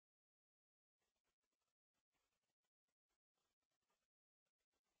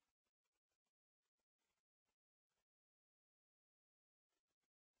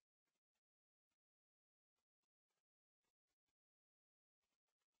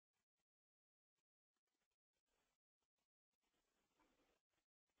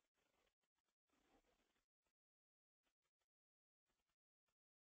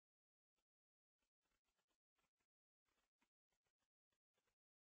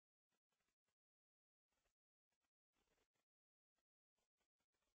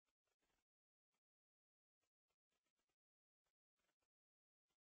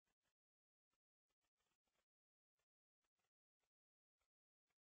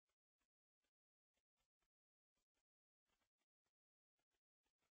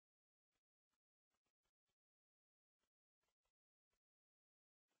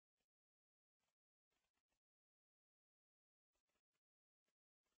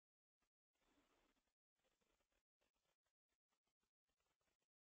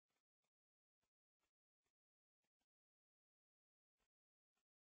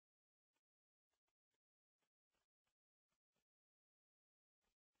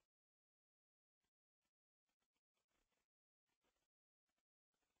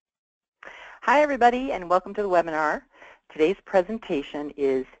Hi everybody and welcome to the webinar. Today's presentation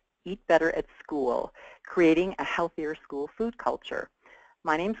is Eat Better at School, Creating a Healthier School Food Culture.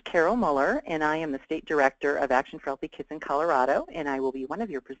 My name is Carol Muller and I am the State Director of Action for Healthy Kids in Colorado, and I will be one of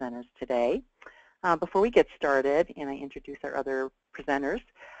your presenters today. Before we get started and I introduce our other presenters,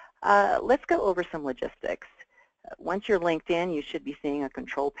 let's go over some logistics. Once you're linked in, you should be seeing a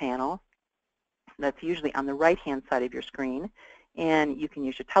control panel that's usually on the right-hand side of your screen. And you can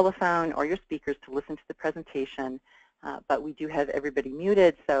use your telephone or your speakers to listen to the presentation, but we do have everybody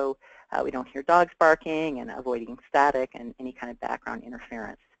muted so we don't hear dogs barking and avoiding static and any kind of background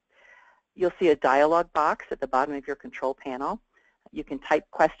interference. You'll see a dialog box at the bottom of your control panel. You can type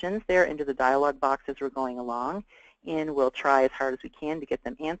questions there into the dialog box as we're going along, and we'll try as hard as we can to get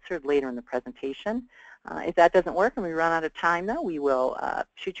them answered later in the presentation. If that doesn't work and we run out of time, though, we will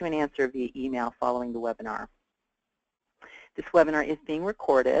shoot you an answer via email following the webinar. This webinar is being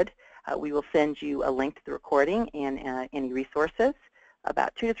recorded. We will send you a link to the recording and any resources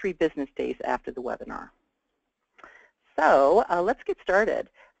about 2 to 3 business days after the webinar. So let's get started.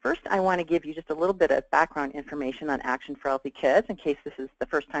 First, I want to give you just a little bit of background information on Action for Healthy Kids in case this is the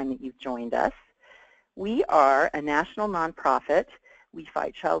first time that you've joined us. We are a national nonprofit. We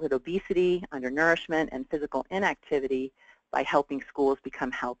fight childhood obesity, undernourishment, and physical inactivity by helping schools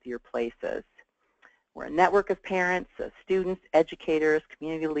become healthier places. We're a network of parents, students, educators,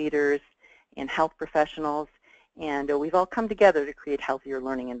 community leaders, and health professionals, and we've all come together to create healthier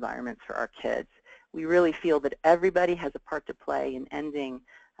learning environments for our kids. We really feel that everybody has a part to play in ending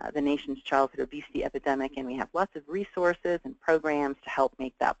the nation's childhood obesity epidemic, and we have lots of resources and programs to help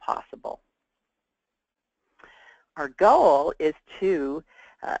make that possible. Our goal is to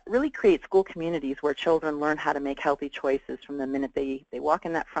really create school communities where children learn how to make healthy choices from the minute they walk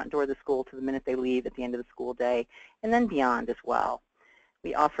in that front door of the school to the minute they leave at the end of the school day, and then beyond as well.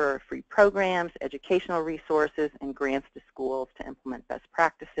 We offer free programs, educational resources, and grants to schools to implement best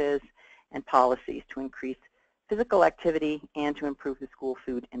practices and policies to increase physical activity and to improve the school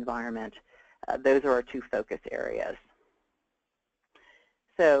food environment. Those are our 2 focus areas.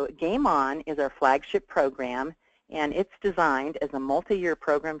 So Game On is our flagship program, and it's designed as a multi-year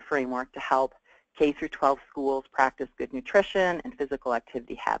program framework to help K-12 schools practice good nutrition and physical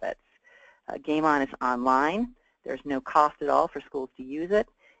activity habits. Game On is online. There's no cost at all for schools to use it,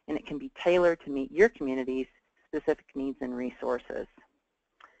 and it can be tailored to meet your community's specific needs and resources.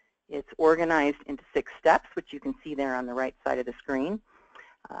 It's organized into 6 steps, which you can see there on the right side of the screen,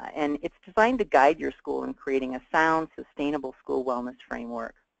 and it's designed to guide your school in creating a sound, sustainable school wellness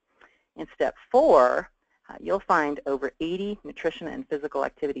framework. In step 4, you'll find over 80 nutrition and physical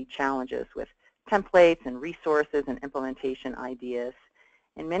activity challenges with templates and resources and implementation ideas.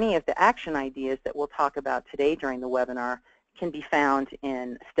 And many of the action ideas that we'll talk about today during the webinar can be found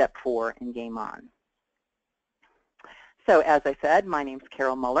in step 4 in Game On. So as I said, my name is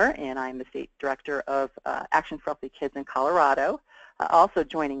Carol Muller, and I'm the State Director of Action for Healthy Kids in Colorado. Also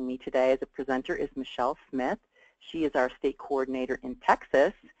joining me today as a presenter is Michelle Smith. She is our State Coordinator in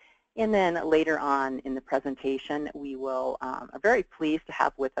Texas. And then later on in the presentation, we will are very pleased to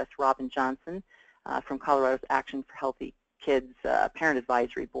have with us Robin Johnson from Colorado's Action for Healthy Kids Parent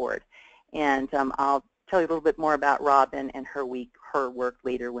Advisory Board. And I'll tell you a little bit more about Robin and her work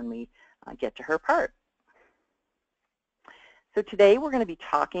later when we get to her part. So today we're going to be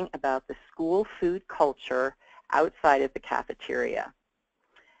talking about the school food culture outside of the cafeteria.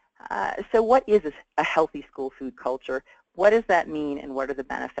 So what is a healthy school food culture? What does that mean and what are the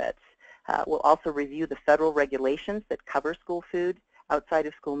benefits? We'll also review the federal regulations that cover school food outside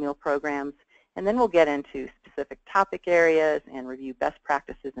of school meal programs, and then we'll get into specific topic areas and review best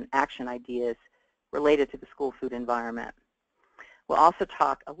practices and action ideas related to the school food environment. We'll also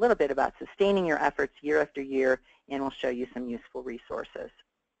talk a little bit about sustaining your efforts year after year, and we'll show you some useful resources.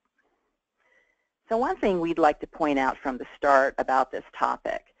 So one thing we'd like to point out from the start about this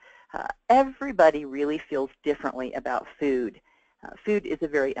topic, everybody really feels differently about food. Food is a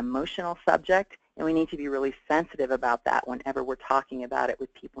very emotional subject, and we need to be really sensitive about that whenever we're talking about it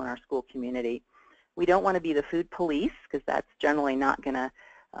with people in our school community. We don't want to be the food police, because that's generally not going to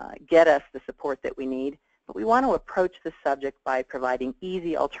get us the support that we need, but we want to approach the subject by providing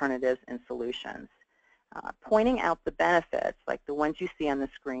easy alternatives and solutions. Pointing out the benefits, like the ones you see on the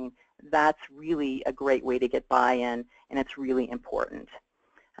screen, that's really a great way to get buy-in, and it's really important.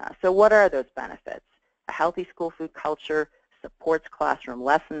 So what are those benefits? A healthy school food culture supports classroom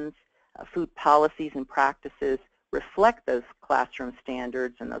lessons. Food policies and practices reflect those classroom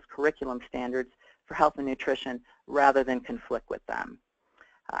standards and those curriculum standards for health and nutrition rather than conflict with them.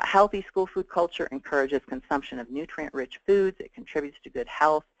 A healthy school food culture encourages consumption of nutrient-rich foods. It contributes to good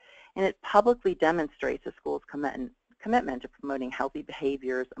health, and it publicly demonstrates the school's commitment to promoting healthy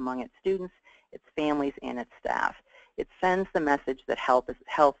behaviors among its students, its families, and its staff. It sends the message that health is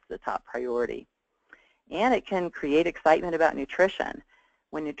the top priority. And it can create excitement about nutrition.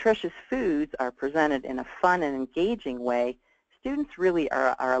 When nutritious foods are presented in a fun and engaging way, students really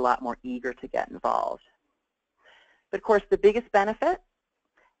are a lot more eager to get involved. But of course, the biggest benefit,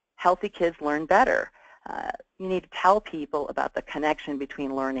 healthy kids learn better. You need to tell people about the connection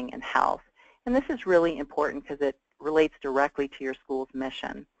between learning and health. And this is really important because it relates directly to your school's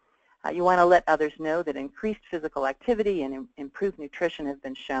mission. You want to let others know that increased physical activity and improved nutrition have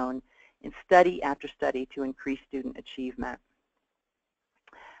been shown in study after study to increase student achievement.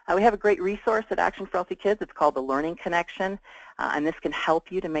 We have a great resource at Action for Healthy Kids. It's called the Learning Connection, and this can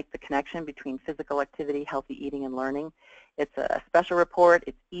help you to make the connection between physical activity, healthy eating, and learning. It's a special report.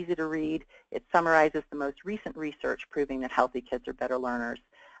 It's easy to read. It summarizes the most recent research proving that healthy kids are better learners.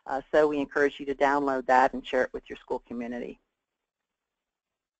 So we encourage you to download that and share it with your school community.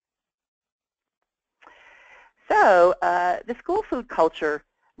 So the school food culture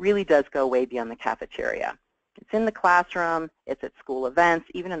really does go way beyond the cafeteria. It's in the classroom, it's at school events,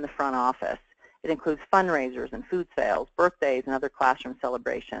 even in the front office. It includes fundraisers and food sales, birthdays and other classroom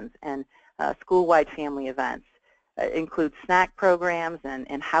celebrations, and school-wide family events. It includes snack programs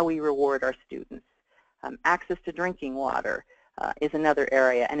and how we reward our students. Access to drinking water is another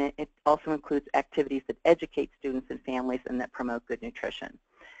area, and it also includes activities that educate students and families and that promote good nutrition.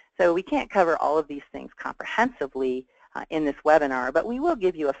 So we can't cover all of these things comprehensively in this webinar, but we will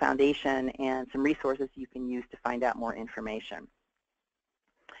give you a foundation and some resources you can use to find out more information.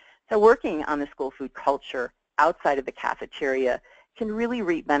 So working on the school food culture outside of the cafeteria can really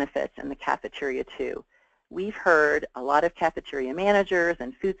reap benefits in the cafeteria too. We've heard a lot of cafeteria managers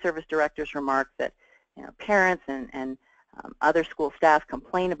and food service directors remark that parents and other school staff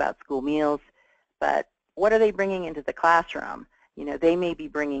complain about school meals, but what are they bringing into the classroom? They may be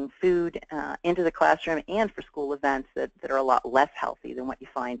bringing food into the classroom and for school events that are a lot less healthy than what you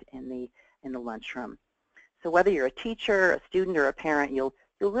find in the lunchroom. So whether you're a teacher, a student, or a parent, you'll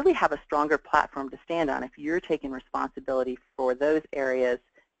really have a stronger platform to stand on if you're taking responsibility for those areas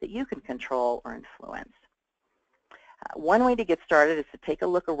that you can control or influence. One way to get started is to take a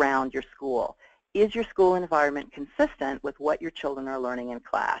look around your school. Is your school environment consistent with what your children are learning in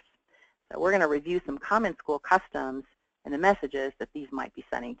class? So we're going to review some common school customs and the messages that these might be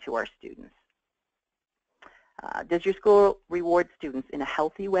sending to our students. Does your school reward students in a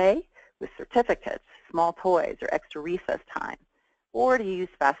healthy way with certificates, small toys, or extra recess time? Or do you use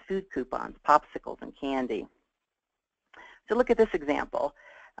fast food coupons, popsicles, and candy? So look at this example.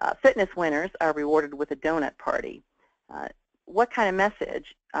 Fitness winners are rewarded with a donut party. What kind of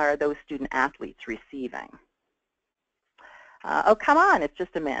message are those student athletes receiving? Oh, come on, it's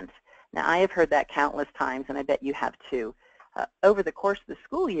just a mint. Now, I have heard that countless times, and I bet you have too. Over the course of the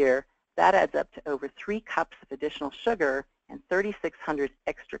school year, that adds up to over 3 cups of additional sugar and 3,600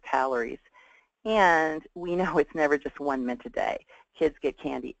 extra calories. And we know it's never just 1 mint a day. Kids get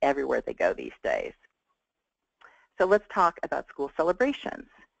candy everywhere they go these days. So let's talk about school celebrations.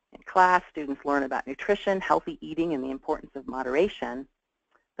 In class, students learn about nutrition, healthy eating, and the importance of moderation.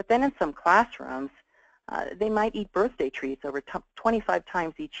 But then in some classrooms, they might eat birthday treats over 25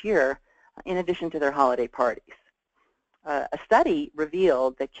 times each year in addition to their holiday parties. A study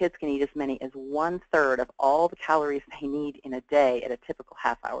revealed that kids can eat as many as 1/3 of all the calories they need in a day at a typical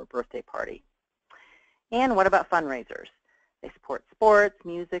half-hour birthday party. And what about fundraisers? They support sports,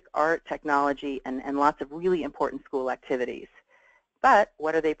 music, art, technology, and lots of really important school activities. But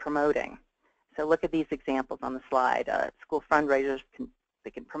what are they promoting? So look at these examples on the slide. School fundraisers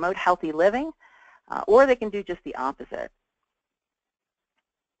can promote healthy living, or they can do just the opposite.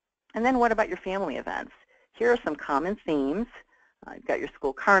 And then what about your family events? Here are some common themes. You've got your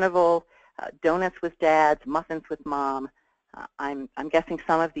school carnival, donuts with dads, muffins with mom. I'm guessing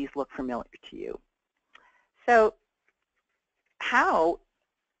some of these look familiar to you. So how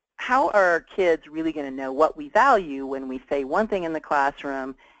are kids really going to know what we value when we say one thing in the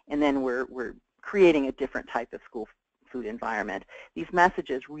classroom and then we're creating a different type of school food environment? These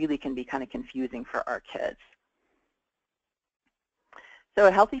messages really can be kind of confusing for our kids. So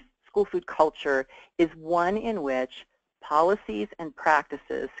a healthy school food culture is one in which policies and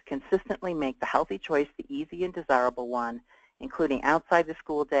practices consistently make the healthy choice the easy and desirable one, including outside the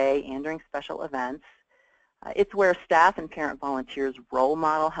school day and during special events. It's where staff and parent volunteers role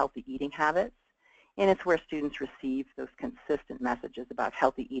model healthy eating habits, and it's where students receive those consistent messages about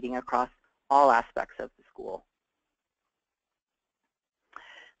healthy eating across all aspects of the school.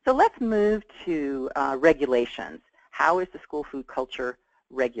 So let's move to regulations. How is the school food culture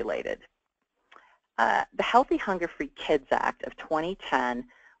regulated. The Healthy Hunger-Free Kids Act of 2010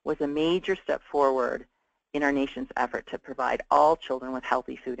 was a major step forward in our nation's effort to provide all children with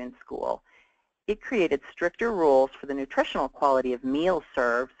healthy food in school. It created stricter rules for the nutritional quality of meals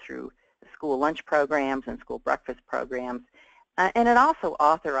served through school lunch programs and school breakfast programs, and it also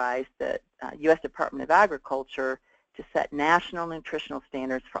authorized the U.S. Department of Agriculture to set national nutritional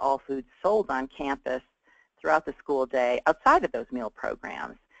standards for all foods sold on campus throughout the school day outside of those meal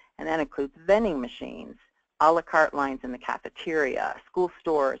programs. And that includes vending machines, a la carte lines in the cafeteria, school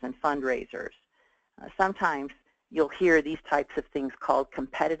stores, and fundraisers. Sometimes you'll hear these types of things called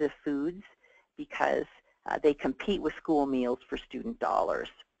competitive foods because they compete with school meals for student dollars.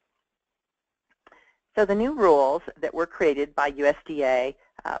 So the new rules that were created by USDA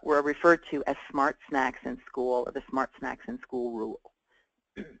were referred to as Smart Snacks in School, or the Smart Snacks in School rule.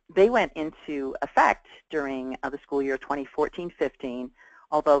 They went into effect during the school year 2014-15,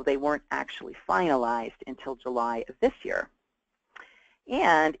 although they weren't actually finalized until July of this year.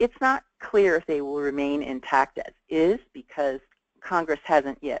 And it's not clear if they will remain intact as is because Congress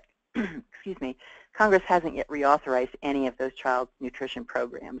hasn't yet, Congress hasn't yet reauthorized any of those child nutrition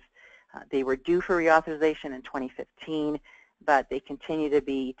programs. They were due for reauthorization in 2015, but they continue to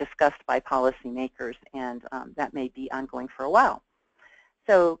be discussed by policymakers, and that may be ongoing for a while.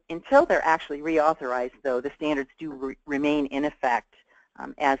 So until they're actually reauthorized, though, the standards do remain in effect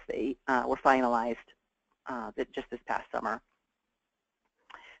as they were finalized just this past summer.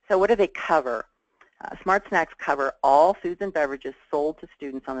 So what do they cover? Smart Snacks cover all foods and beverages sold to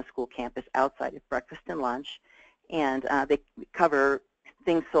students on the school campus outside of breakfast and lunch, and they cover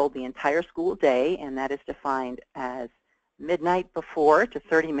things sold the entire school day, and that is defined as midnight before to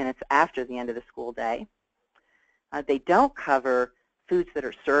 30 minutes after the end of the school day. They don't cover foods that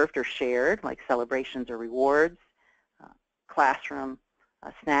are served or shared, like celebrations or rewards, classroom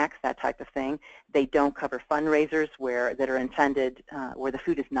snacks, that type of thing. They don't cover fundraisers that are intended, where the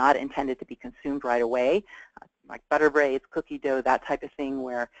food is not intended to be consumed right away, like butter braids, cookie dough, that type of thing,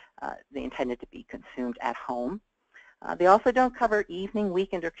 where they intended to be consumed at home. They also don't cover evening,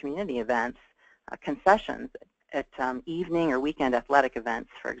 weekend, or community events. Concessions at evening or weekend athletic events,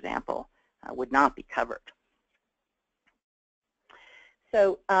 for example, would not be covered.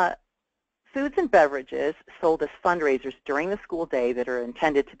 So foods and beverages sold as fundraisers during the school day that are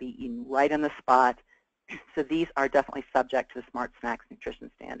intended to be eaten right on the spot, so these are definitely subject to the Smart Snacks nutrition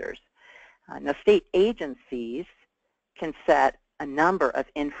standards. Now, state agencies can set a number of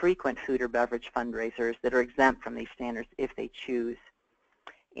infrequent food or beverage fundraisers that are exempt from these standards if they choose.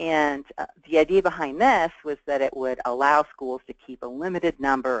 And the idea behind this was that it would allow schools to keep a limited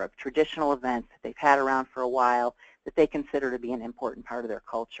number of traditional events that they've had around for a while that they consider to be an important part of their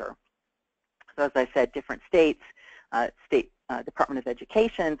culture. So as I said, different states, Department of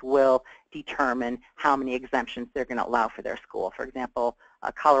Education will determine how many exemptions they're going to allow for their school. For example,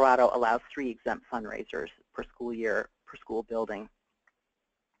 Colorado allows 3 exempt fundraisers per school year, per school building.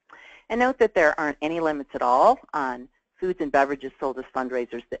 And note that there aren't any limits at all on foods and beverages sold as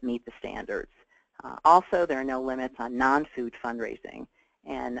fundraisers that meet the standards. Also, there are no limits on non-food fundraising,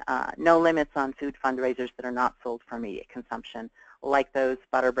 and no limits on food fundraisers that are not sold for immediate consumption, like those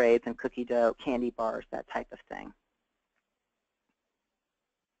butter braids and cookie dough, candy bars, that type of thing.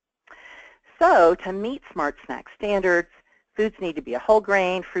 So to meet Smart Snack standards, foods need to be a whole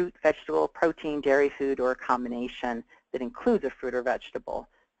grain, fruit, vegetable, protein, dairy food, or a combination that includes a fruit or vegetable.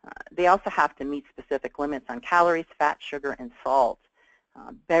 They also have to meet specific limits on calories, fat, sugar, and salt.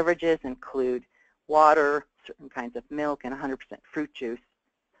 Beverages include water, certain kinds of milk, and 100% fruit juice.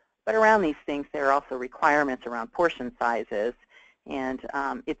 But around these things, there are also requirements around portion sizes, and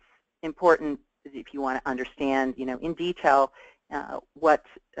it's important if you want to understand, in detail what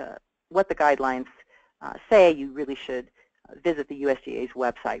the guidelines say. You really should visit the USDA's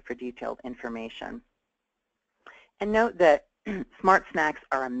website for detailed information. And note that Smart Snacks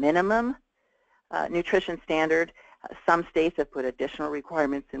are a minimum nutrition standard. Some states have put additional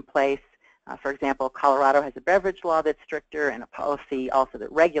requirements in place. For example, Colorado has a beverage law that's stricter and a policy also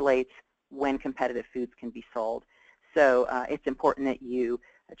that regulates when competitive foods can be sold. So it's important that you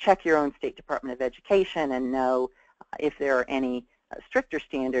check your own state Department of Education and know if there are any stricter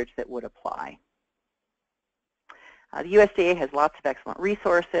standards that would apply. The USDA has lots of excellent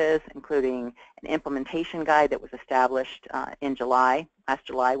resources, including an implementation guide that was established in last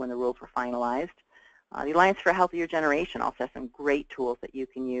July when the rules were finalized. The Alliance for a Healthier Generation also has some great tools that you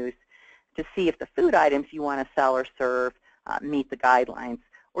can use to see if the food items you want to sell or serve meet the guidelines,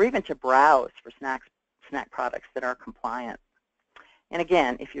 or even to browse for snack products that are compliant. And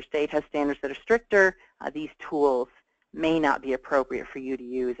again, if your state has standards that are stricter, these tools may not be appropriate for you to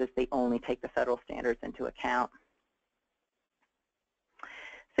use, as they only take the federal standards into account.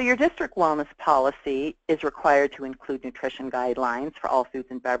 So your district wellness policy is required to include nutrition guidelines for all foods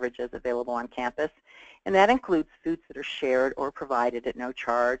and beverages available on campus, and that includes foods that are shared or provided at no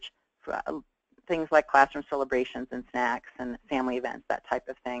charge, for things like classroom celebrations and snacks and family events, that type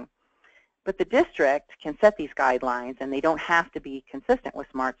of thing. But the district can set these guidelines, and they don't have to be consistent with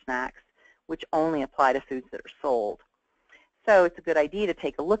Smart Snacks, which only apply to foods that are sold. So it's a good idea to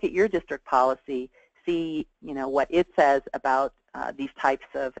take a look at your district policy, see what it says about these types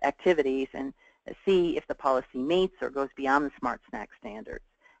of activities, and see if the policy meets or goes beyond the Smart Snack standards.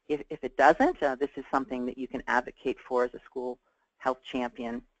 If it doesn't, this is something that you can advocate for as a school health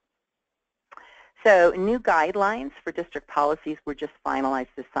champion. So new guidelines for district policies were just finalized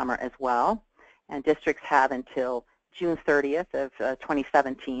this summer as well, and districts have until June 30th of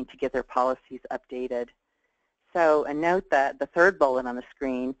 2017 to get their policies updated. So note that the third bullet on the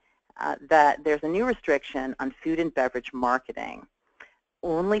screen, that there's a new restriction on food and beverage marketing.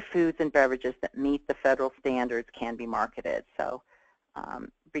 Only foods and beverages that meet the federal standards can be marketed. So it'd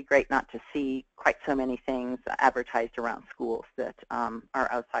be great not to see quite so many things advertised around schools that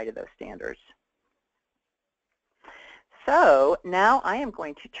are outside of those standards. So now I am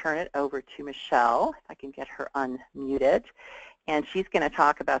going to turn it over to Michelle, if I can get her unmuted, and she's going to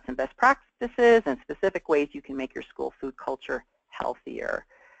talk about some best practices and specific ways you can make your school food culture healthier.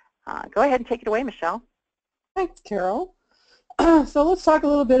 Go ahead and take it away, Michelle. Thanks, Carol. So let's talk a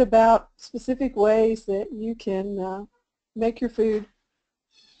little bit about specific ways that you can make your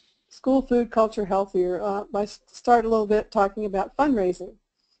school food culture healthier. By start a little bit talking about fundraising.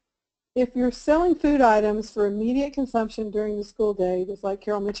 If you're selling food items for immediate consumption during the school day, just like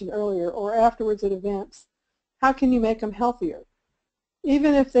Carol mentioned earlier, or afterwards at events, how can you make them healthier?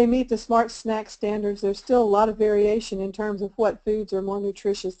 Even if they meet the Smart Snack standards, there's still a lot of variation in terms of what foods are more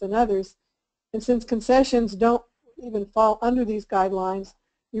nutritious than others. And since concessions don't even fall under these guidelines,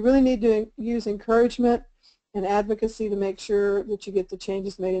 you really need to use encouragement and advocacy to make sure that you get the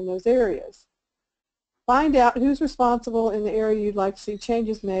changes made in those areas. Find out who's responsible in the area you'd like to see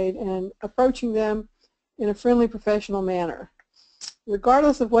changes made and approaching them in a friendly, professional manner.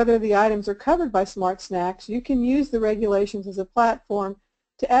 Regardless of whether the items are covered by Smart Snacks, you can use the regulations as a platform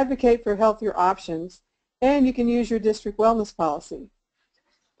to advocate for healthier options, and you can use your district wellness policy.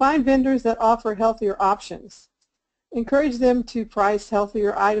 Find vendors that offer healthier options. Encourage them to price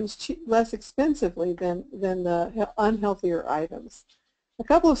healthier items less expensively than the unhealthier items. A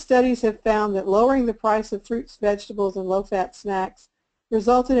couple of studies have found that lowering the price of fruits, vegetables, and low-fat snacks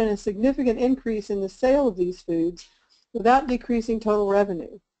resulted in a significant increase in the sale of these foods without decreasing total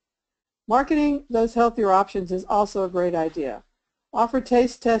revenue. Marketing those healthier options is also a great idea. Offer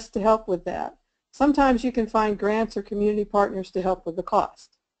taste tests to help with that. Sometimes you can find grants or community partners to help with the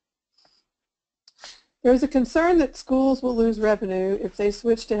cost. There is a concern that schools will lose revenue if they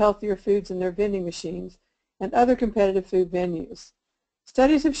switch to healthier foods in their vending machines and other competitive food venues.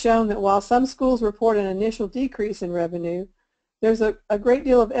 Studies have shown that while some schools report an initial decrease in revenue, there's a great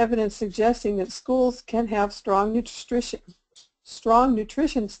deal of evidence suggesting that schools can have strong nutrition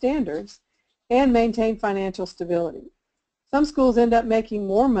standards and maintain financial stability. Some schools end up making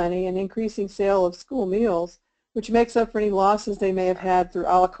more money and increasing sale of school meals, which makes up for any losses they may have had through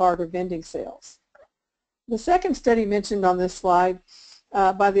a la carte or vending sales. The second study mentioned on this slide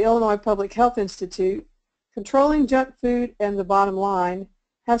by the Illinois Public Health Institute, Controlling Junk Food and the Bottom Line,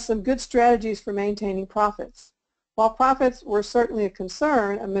 has some good strategies for maintaining profits. While profits were certainly a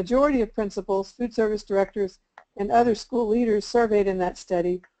concern, a majority of principals, food service directors, and other school leaders surveyed in that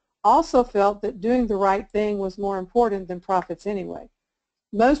study also felt that doing the right thing was more important than profits anyway.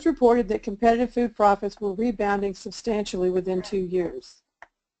 Most reported that competitive food profits were rebounding substantially within 2 years.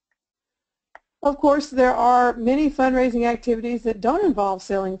 Of course, there are many fundraising activities that don't involve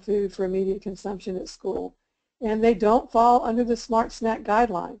selling food for immediate consumption at school, and they don't fall under the Smart Snack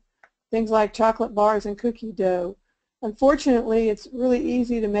guideline. Things like chocolate bars and cookie dough. Unfortunately, it's really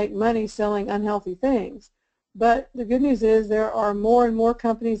easy to make money selling unhealthy things, but the good news is there are more and more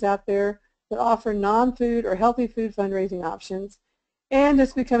companies out there that offer non-food or healthy food fundraising options, and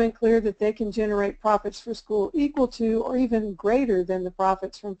it's becoming clear that they can generate profits for school equal to or even greater than the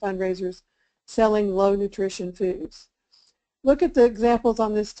profits from fundraisers selling low nutrition foods. Look at the examples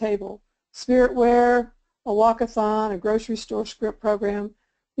on this table. Spiritware, a walkathon, a grocery store script program.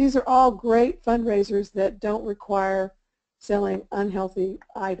 These are all great fundraisers that don't require selling unhealthy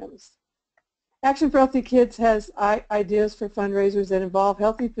items. Action for Healthy Kids has ideas for fundraisers that involve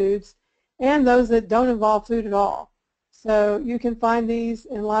healthy foods and those that don't involve food at all. So you can find these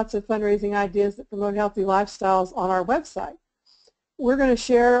and lots of fundraising ideas that promote healthy lifestyles on our website. We're going to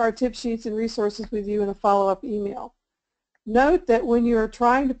share our tip sheets and resources with you in a follow-up email. Note that when you're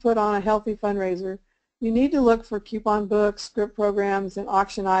trying to put on a healthy fundraiser, you need to look for coupon books, script programs, and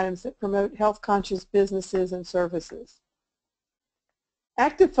auction items that promote health-conscious businesses and services.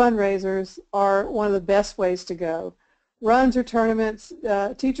 Active fundraisers are one of the best ways to go. Runs or tournaments,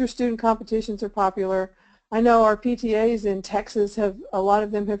 teacher-student competitions are popular. I know our PTAs in Texas a lot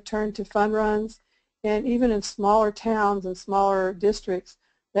of them have turned to fun runs, and even in smaller towns and smaller districts,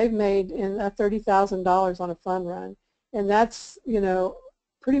 they've made $30,000 on a fun run. And that's,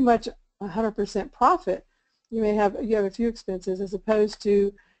 pretty much 100% profit. You have a few expenses as opposed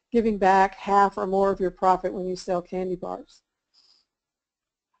to giving back half or more of your profit when you sell candy bars.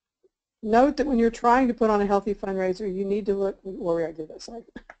 Note that when you're trying to put on a healthy fundraiser, you need to look, where I did that, sorry.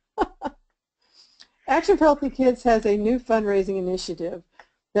 Action for Healthy Kids has a new fundraising initiative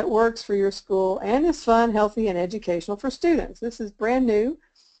that works for your school and is fun, healthy, and educational for students. This is brand new,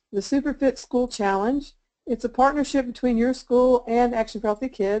 the SuperFit School Challenge. It's a partnership between your school and Action for Healthy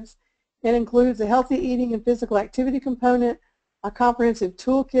Kids. It includes a healthy eating and physical activity component, a comprehensive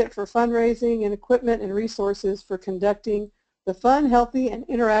toolkit for fundraising, and equipment and resources for conducting the fun, healthy, and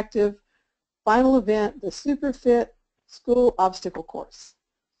interactive final event, the SuperFit School Obstacle Course.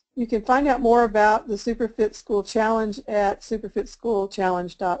 You can find out more about the SuperFit School Challenge at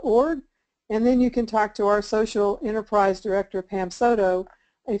superfitschoolchallenge.org, and then you can talk to our Social Enterprise Director, Pam Soto,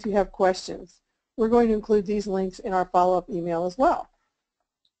 if you have questions. We're going to include these links in our follow-up email as well.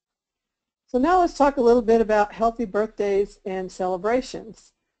 So now let's talk a little bit about healthy birthdays and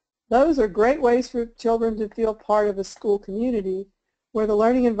celebrations. Those are great ways for children to feel part of a school community where the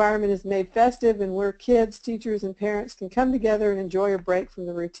learning environment is made festive and where kids, teachers, and parents can come together and enjoy a break from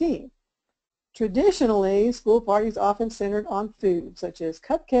the routine. Traditionally, school parties often centered on food, such as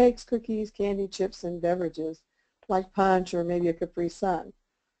cupcakes, cookies, candy, chips, and beverages, like punch or maybe a Capri Sun.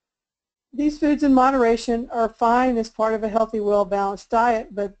 These foods in moderation are fine as part of a healthy, well-balanced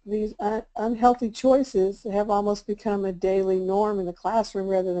diet, but these unhealthy choices have almost become a daily norm in the classroom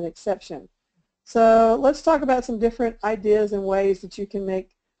rather than exception. So let's talk about some different ideas and ways that you can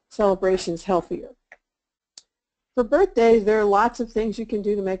make celebrations healthier. For birthdays, there are lots of things you can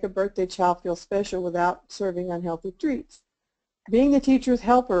do to make a birthday child feel special without serving unhealthy treats. Being the teacher's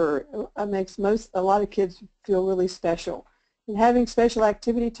helper makes a lot of kids feel really special. And having special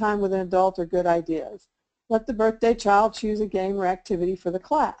activity time with an adult are good ideas. Let the birthday child choose a game or activity for the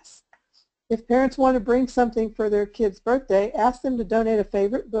class. If parents want to bring something for their kid's birthday, ask them to donate a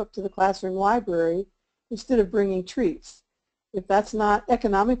favorite book to the classroom library instead of bringing treats. If that's not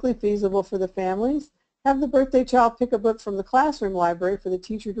economically feasible for the families, have the birthday child pick a book from the classroom library for the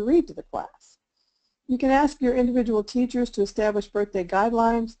teacher to read to the class. You can ask your individual teachers to establish birthday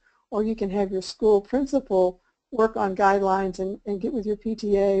guidelines, or you can have your school principal work on guidelines and get with your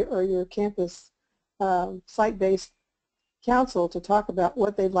PTA or your campus site-based council to talk about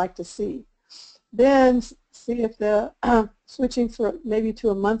what they'd like to see. Then see if the switching maybe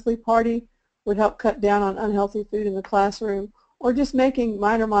to a monthly party would help cut down on unhealthy food in the classroom, or just making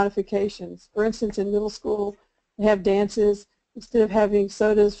minor modifications. For instance, in middle school, they have dances. Instead of having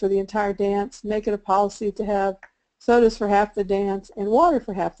sodas for the entire dance, make it a policy to have sodas for half the dance and water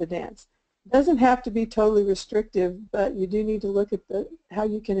for half the dance. It doesn't have to be totally restrictive, but you do need to look at how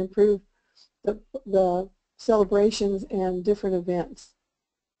you can improve the celebrations and different events.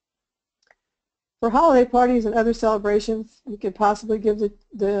 For holiday parties and other celebrations, you could possibly give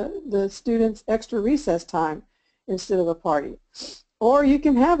the students extra recess time instead of a party. Or you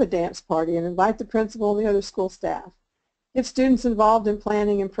can have a dance party and invite the principal and the other school staff. Get students involved in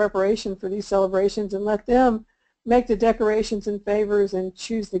planning and preparation for these celebrations and let them make the decorations and favors and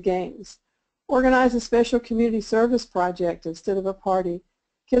choose the games. Organize a special community service project instead of a party.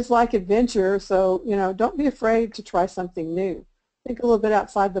 Kids like adventure, so don't be afraid to try something new. Think a little bit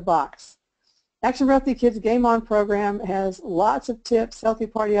outside the box. Action for Healthy Kids Game On program has lots of tips, healthy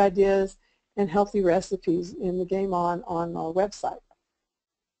party ideas, and healthy recipes in the Game On our website.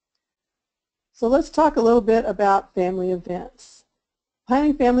 So let's talk a little bit about family events.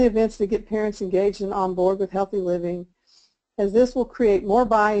 Planning family events to get parents engaged and on board with healthy living, as this will create more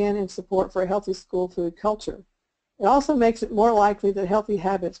buy-in and support for a healthy school food culture. It also makes it more likely that healthy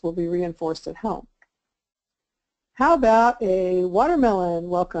habits will be reinforced at home. How about a watermelon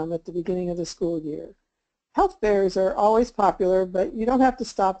welcome at the beginning of the school year? Health fairs are always popular, but you don't have to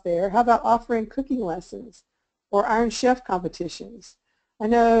stop there. How about offering cooking lessons or Iron Chef competitions? I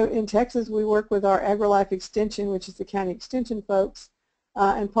know in Texas we work with our AgriLife Extension, which is the county extension folks,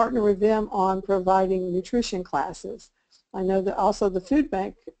 and partner with them on providing nutrition classes. I know that also the food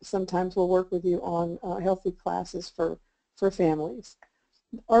bank sometimes will work with you on healthy classes for families.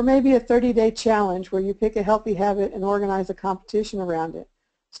 Or maybe a 30-day challenge where you pick a healthy habit and organize a competition around it.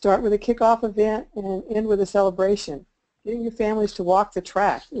 Start with a kickoff event and end with a celebration. Getting your families to walk the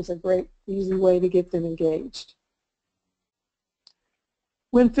track is a great, easy way to get them engaged.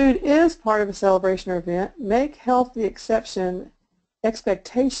 When food is part of a celebration or event, make health the expectation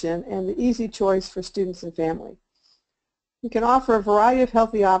and the easy choice for students and family. You can offer a variety of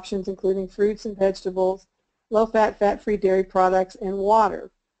healthy options, including fruits and vegetables, low-fat, fat-free dairy products, and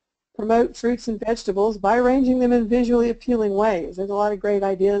water. Promote fruits and vegetables by arranging them in visually appealing ways. There's a lot of great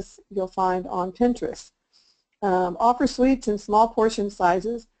ideas you'll find on Pinterest. Offer sweets in small portion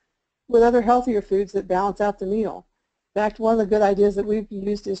sizes with other healthier foods that balance out the meal. In fact, one of the good ideas that we've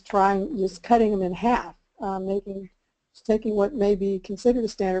used is trying just cutting them in half, taking what may be considered a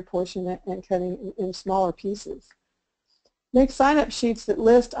standard portion and cutting in smaller pieces. Make sign-up sheets that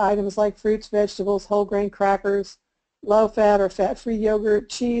list items like fruits, vegetables, whole grain crackers, low-fat or fat-free yogurt,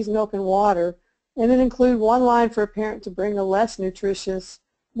 cheese, milk, and water, and then include one line for a parent to bring a less nutritious,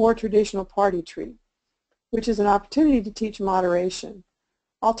 more traditional party treat, which is an opportunity to teach moderation.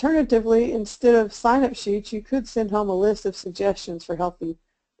 Alternatively, instead of sign-up sheets, you could send home a list of suggestions for healthy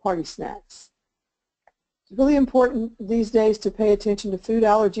party snacks. It's really important these days to pay attention to food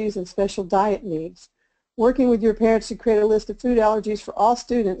allergies and special diet needs. Working with your parents to create a list of food allergies for all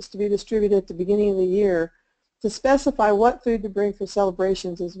students to be distributed at the beginning of the year to specify what food to bring for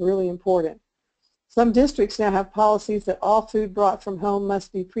celebrations is really important. Some districts now have policies that all food brought from home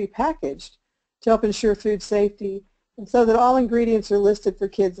must be prepackaged to help ensure food safety, and so that all ingredients are listed for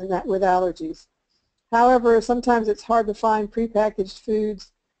kids with allergies. However, sometimes it's hard to find prepackaged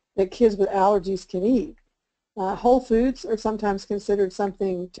foods that kids with allergies can eat. Whole foods are sometimes considered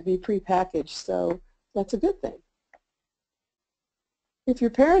something to be prepackaged, so that's a good thing. If your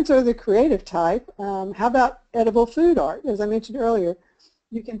parents are the creative type, how about edible food art? As I mentioned earlier,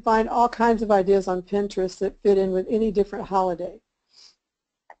 you can find all kinds of ideas on Pinterest that fit in with any different holiday.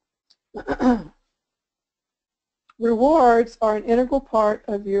 Rewards are an integral part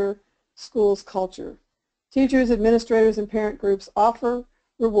of your school's culture. Teachers, administrators, and parent groups offer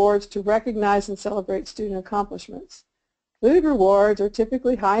rewards to recognize and celebrate student accomplishments. Food rewards are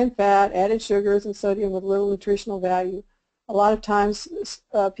typically high in fat, added sugars, and sodium with little nutritional value. A lot of times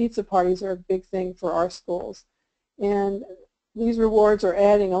pizza parties are a big thing for our schools. And these rewards are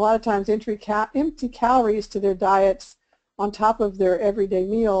adding a lot of times empty calories to their diets on top of their everyday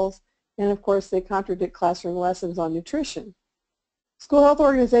meals, and of course they contradict classroom lessons on nutrition. School health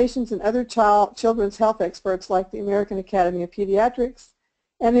organizations and other children's health experts like the American Academy of Pediatrics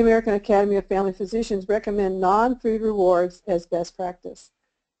and the American Academy of Family Physicians recommend non-food rewards as best practice.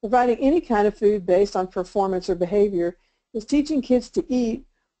 Providing any kind of food based on performance or behavior is teaching kids to eat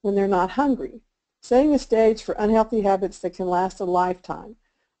when they're not hungry, setting the stage for unhealthy habits that can last a lifetime.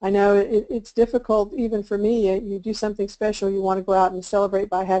 I know it's difficult even for me. You do something special, you want to go out and celebrate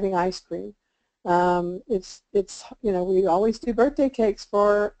by having ice cream. We always do birthday cakes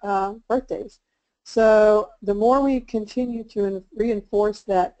for birthdays. So the more we continue to reinforce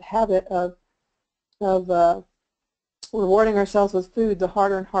that habit of rewarding ourselves with food, the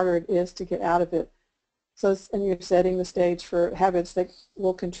harder and harder it is to get out of it. So, and you're setting the stage for habits that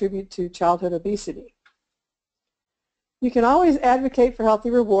will contribute to childhood obesity. You can always advocate for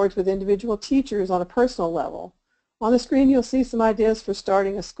healthy rewards with individual teachers on a personal level. On the screen you'll see some ideas for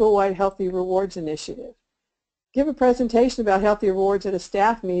starting a school-wide healthy rewards initiative. Give a presentation about healthy rewards at a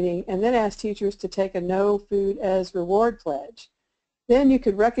staff meeting and then ask teachers to take a no food as reward pledge. Then you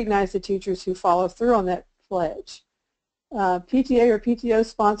could recognize the teachers who follow through on that pledge. PTA or PTO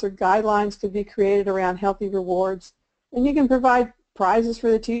sponsored guidelines could be created around healthy rewards, and you can provide prizes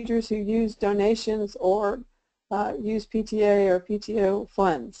for the teachers who use donations or use PTA or PTO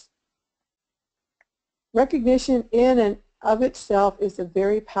funds. Recognition in and of itself is a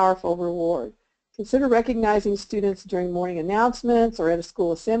very powerful reward. Consider recognizing students during morning announcements or at a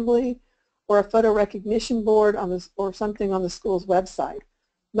school assembly or a photo recognition board or something on the school's website.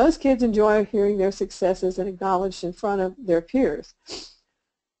 Most kids enjoy hearing their successes and acknowledged in front of their peers.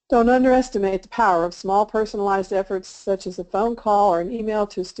 Don't underestimate the power of small personalized efforts such as a phone call or an email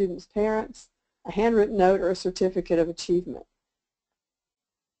to a student's parents, a handwritten note, or a certificate of achievement.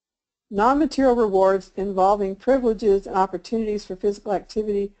 Non-material rewards involving privileges and opportunities for physical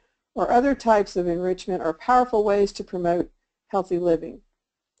activity or other types of enrichment are powerful ways to promote healthy living.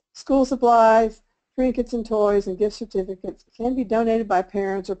 School supplies, trinkets and toys, and gift certificates can be donated by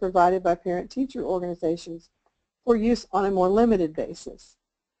parents or provided by parent-teacher organizations for use on a more limited basis.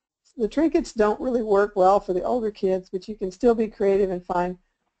 The trinkets don't really work well for the older kids, but you can still be creative and find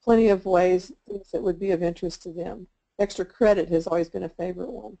plenty of ways, things that would be of interest to them. Extra credit has always been a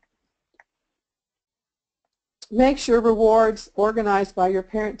favorite one. Make sure rewards organized by your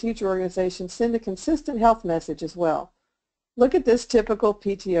parent-teacher organization send a consistent health message as well. Look at this typical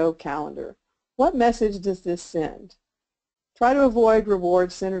PTO calendar. What message does this send? Try to avoid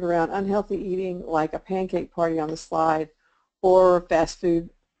rewards centered around unhealthy eating like a pancake party on the slide or fast food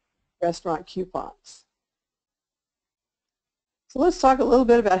restaurant coupons. So let's talk a little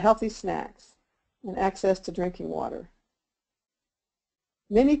bit about healthy snacks and access to drinking water.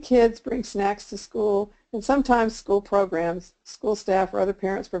 Many kids bring snacks to school, and sometimes school programs, school staff, or other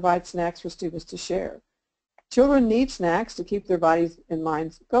parents provide snacks for students to share. Children need snacks to keep their bodies and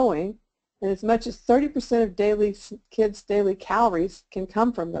minds going, and as much as 30% of kids' daily calories can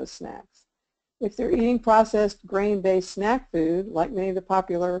come from those snacks. If they're eating processed grain-based snack food, like many of the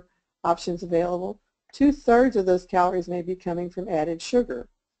popular options available, 2/3 of those calories may be coming from added sugar.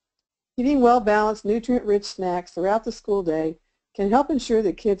 Eating well-balanced, nutrient-rich snacks throughout the school day can help ensure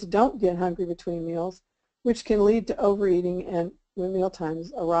that kids don't get hungry between meals, which can lead to overeating and when meal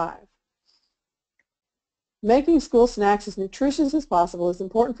times arrive. Making school snacks as nutritious as possible is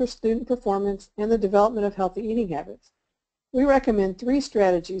important for student performance and the development of healthy eating habits. We recommend 3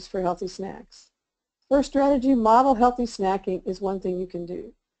 strategies for healthy snacks. First strategy, model healthy snacking is one thing you can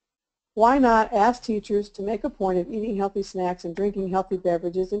do. Why not ask teachers to make a point of eating healthy snacks and drinking healthy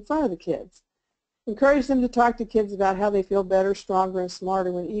beverages in front of the kids? Encourage them to talk to kids about how they feel better, stronger, and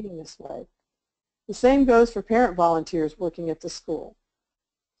smarter when eating this way. The same goes for parent volunteers working at the school.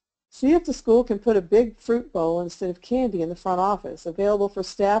 See if the school can put a big fruit bowl instead of candy in the front office, available for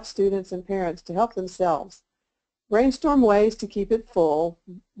staff, students, and parents to help themselves. Brainstorm ways to keep it full,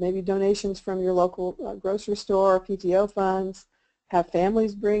 maybe donations from your local grocery store, PTO funds, have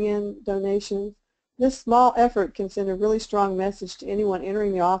families bring in donations. This small effort can send a really strong message to anyone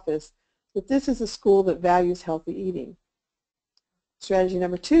entering the office that this is a school that values healthy eating. Strategy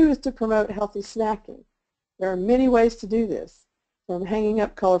number 2 is to promote healthy snacking. There are many ways to do this, from hanging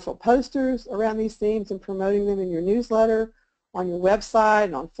up colorful posters around these themes and promoting them in your newsletter, on your website,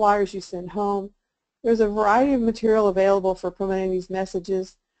 and on flyers you send home. There's a variety of material available for promoting these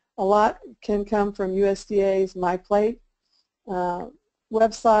messages. A lot can come from USDA's My Plate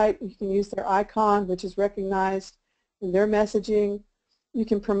website. You can use their icon, which is recognized in their messaging. You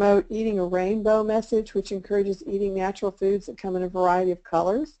can promote eating a rainbow message, which encourages eating natural foods that come in a variety of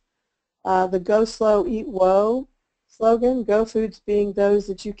colors. The Go Slow, Eat Woe slogan, Go foods being those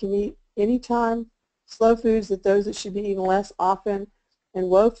that you can eat anytime, slow foods that those that should be eaten less often, and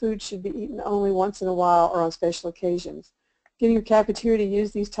woe foods should be eaten only once in a while or on special occasions. Getting your cafeteria to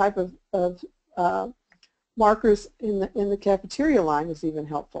use these type of markers in the cafeteria line is even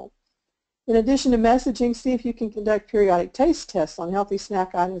helpful. In addition to messaging, see if you can conduct periodic taste tests on healthy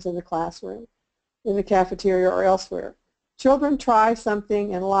snack items in the classroom, in the cafeteria, or elsewhere. Children try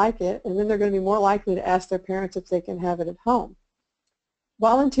something and like it, and then they're going to be more likely to ask their parents if they can have it at home.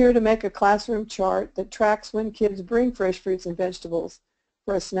 Volunteer to make a classroom chart that tracks when kids bring fresh fruits and vegetables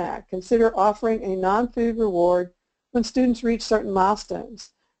for a snack. Consider offering a non-food reward when students reach certain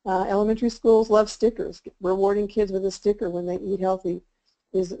milestones. Elementary schools love stickers. Rewarding kids with a sticker when they eat healthy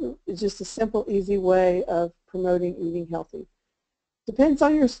is just a simple, easy way of promoting eating healthy. Depends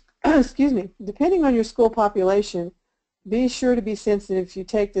on your, depending on your school population, be sure to be sensitive if you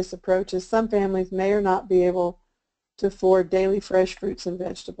take this approach, as some families may or not be able to afford daily fresh fruits and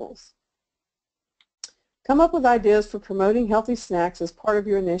vegetables. Come up with ideas for promoting healthy snacks as part of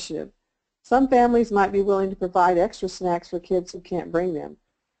your initiative. Some families might be willing to provide extra snacks for kids who can't bring them.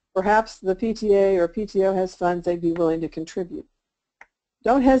 Perhaps the PTA or PTO has funds they'd be willing to contribute.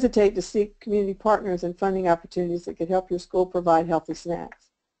 Don't hesitate to seek community partners and funding opportunities that could help your school provide healthy snacks.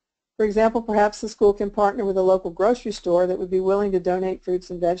 For example, perhaps the school can partner with a local grocery store that would be willing to donate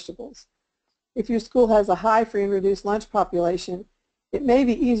fruits and vegetables. If your school has a high free and reduced lunch population, it may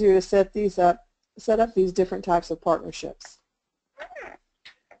be easier to set up these different types of partnerships.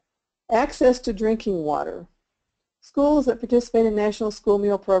 Access to drinking water. Schools that participate in National School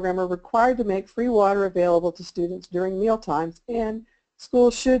Meal Program are required to make free water available to students during meal times, and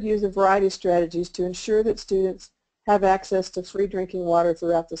schools should use a variety of strategies to ensure that students have access to free drinking water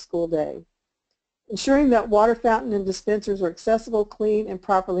throughout the school day. Ensuring that water fountain and dispensers are accessible, clean, and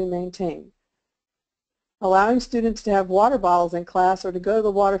properly maintained. Allowing students to have water bottles in class or to go to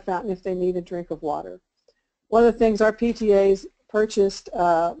the water fountain if they need a drink of water. One of the things our PTAs purchased,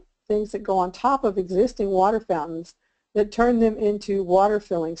 things that go on top of existing water fountains that turn them into water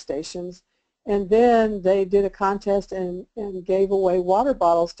filling stations, and then they did a contest and gave away water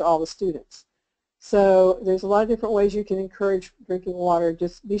bottles to all the students. So there's a lot of different ways you can encourage drinking water.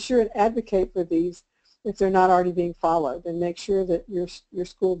 Just be sure and advocate for these if they're not already being followed, and make sure that your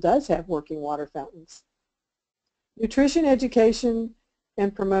school does have working water fountains. Nutrition education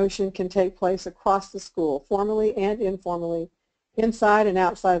and promotion can take place across the school, formally and informally, inside and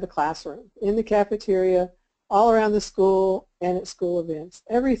outside of the classroom, in the cafeteria, all around the school, and at school events.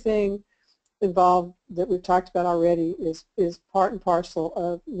 Everything involved that we've talked about already is part and parcel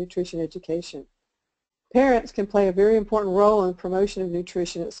of nutrition education. Parents can play a very important role in promotion of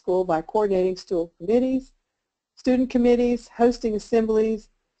nutrition at school by coordinating school committees, student committees, hosting assemblies,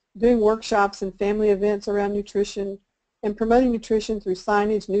 doing workshops and family events around nutrition, and promoting nutrition through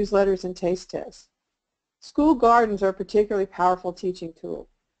signage, newsletters, and taste tests. School gardens are a particularly powerful teaching tool.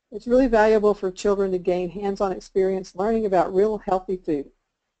 It's really valuable for children to gain hands-on experience learning about real healthy food.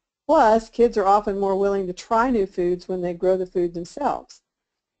 Plus, kids are often more willing to try new foods when they grow the food themselves.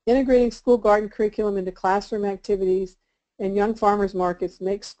 Integrating school garden curriculum into classroom activities and young farmers markets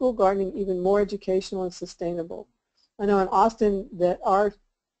makes school gardening even more educational and sustainable. I know in Austin that our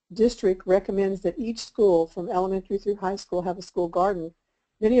district recommends that each school from elementary through high school have a school garden.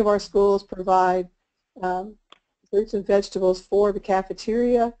 Many of our schools provide fruits and vegetables for the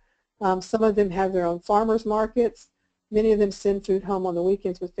cafeteria. Some of them have their own farmers markets. Many of them send food home on the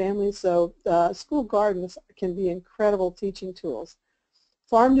weekends with families, so school gardens can be incredible teaching tools.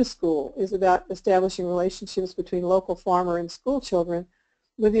 Farm to School is about establishing relationships between local farmer and school children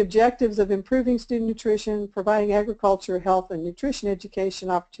with the objectives of improving student nutrition, providing agriculture, health, and nutrition education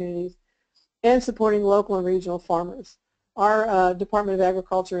opportunities, and supporting local and regional farmers. Our Department of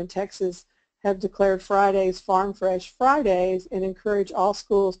Agriculture in Texas have declared Fridays Farm Fresh Fridays and encourage all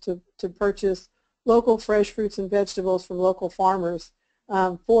schools to purchase local fresh fruits and vegetables from local farmers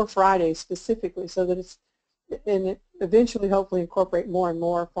for Fridays specifically, so that it's, and it eventually hopefully incorporate more and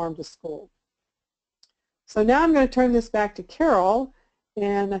more farm to school. So now I'm going to turn this back to Carol,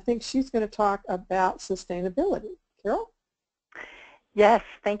 and I think she's going to talk about sustainability. Carol? Yes,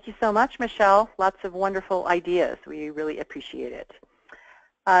 thank you so much, Michelle. Lots of wonderful ideas. We really appreciate it.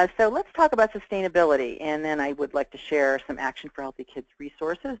 So let's talk about sustainability, and then I would like to share some Action for Healthy Kids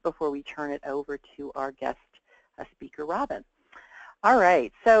resources before we turn it over to our guest speaker, Robin. All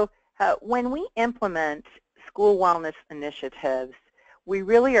right, so when we implement school wellness initiatives, we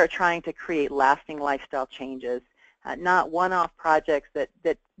really are trying to create lasting lifestyle changes, not one-off projects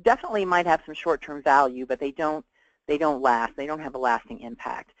that definitely might have some short-term value, but they don't last. They don't have a lasting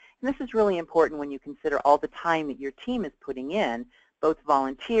impact. And this is really important when you consider all the time that your team is putting in, both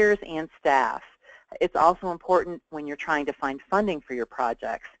volunteers and staff. It's also important when you're trying to find funding for your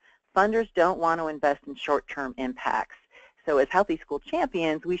projects. Funders don't want to invest in short-term impacts. So as Healthy School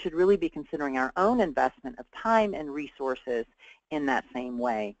Champions, we should really be considering our own investment of time and resources in that same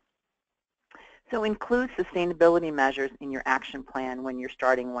way. So include sustainability measures in your action plan when you're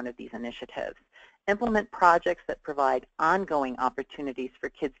starting one of these initiatives. Implement projects that provide ongoing opportunities for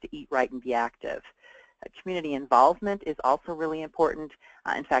kids to eat right and be active. Community involvement is also really important.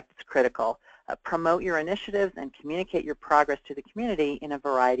 In fact, it's critical. Promote your initiatives and communicate your progress to the community in a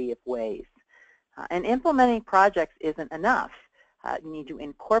variety of ways. And implementing projects isn't enough. You need to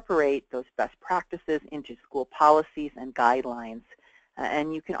incorporate those best practices into school policies and guidelines.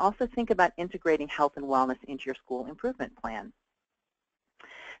 And you can also think about integrating health and wellness into your school improvement plan.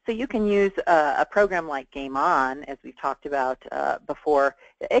 So you can use a program like Game On, as we've talked about before.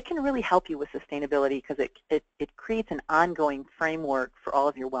 It can really help you with sustainability because it creates an ongoing framework for all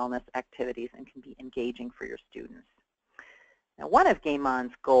of your wellness activities and can be engaging for your students. Now, one of Game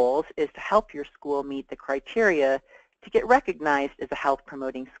On's goals is to help your school meet the criteria to get recognized as a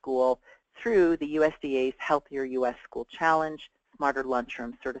health-promoting school through the USDA's Healthier U.S. School Challenge Smarter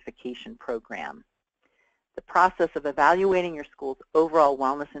Lunchroom Certification Program. The process of evaluating your school's overall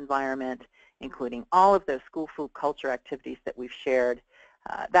wellness environment, including all of those school food culture activities that we've shared,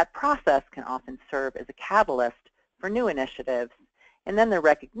 that process can often serve as a catalyst for new initiatives. And then the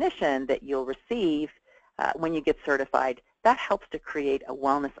recognition that you'll receive when you get certified, that helps to create a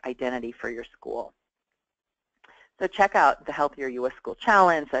wellness identity for your school. So check out the Healthier U.S. School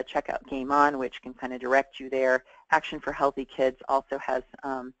Challenge, check out Game On, which can kind of direct you there. Action for Healthy Kids also has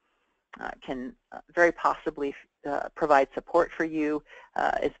can very possibly provide support for you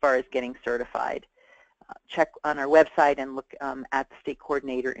as far as getting certified. Check on our website and look at the state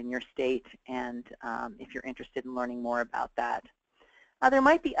coordinator in your state, and if you're interested in learning more about that. There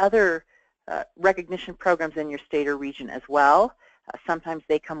might be other recognition programs in your state or region as well. Sometimes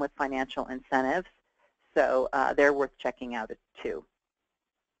they come with financial incentives, so they're worth checking out too.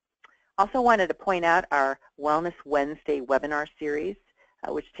 Also wanted to point out our Wellness Wednesday webinar series,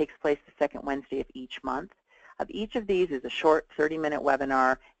 which takes place the second Wednesday of each month. Each of these is a short 30-minute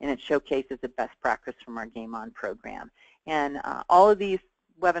webinar, and it showcases the best practice from our Game On program. And all of these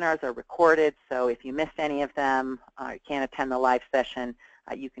webinars are recorded, so if you missed any of them, or you can't attend the live session,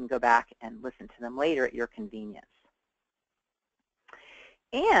 you can go back and listen to them later at your convenience.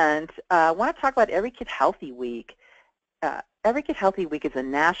 And I want to talk about Every Kid Healthy Week. Every Kid Healthy Week is a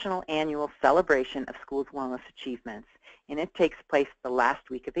national annual celebration of schools' wellness achievements, and it takes place the last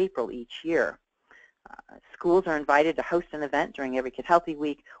week of April each year. Schools are invited to host an event during Every Kid Healthy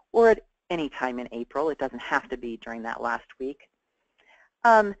Week or at any time in April. It doesn't have to be during that last week.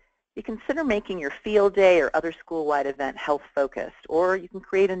 You consider making your field day or other school-wide event health-focused, or you can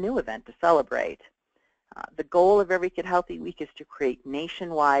create a new event to celebrate. The goal of Every Kid Healthy Week is to create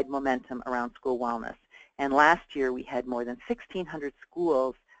nationwide momentum around school wellness. And last year we had more than 1,600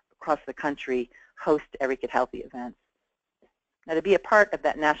 schools across the country host Every Kid Healthy events. Now, to be a part of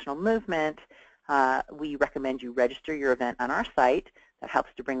that national movement, we recommend you register your event on our site. That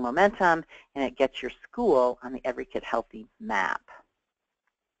helps to bring momentum, and it gets your school on the Every Kid Healthy map.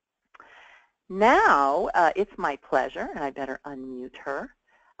 Now, it's my pleasure, and I better unmute her.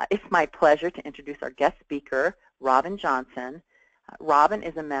 It's my pleasure to introduce our guest speaker, Robin Johnson. Robin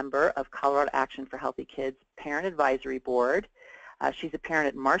is a member of Colorado Action for Healthy Kids Parent Advisory Board. She's a parent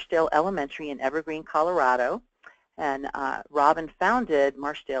at Marshdale Elementary in Evergreen, Colorado. And Robin founded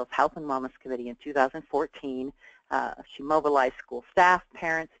Marshdale's Health and Wellness Committee in 2014. She mobilized school staff,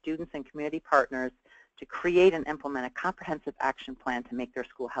 parents, students, and community partners to create and implement a comprehensive action plan to make their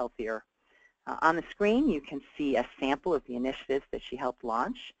school healthier. On the screen, you can see a sample of the initiatives that she helped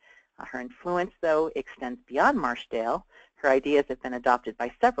launch. Her influence, though, extends beyond Marshdale. Her ideas have been adopted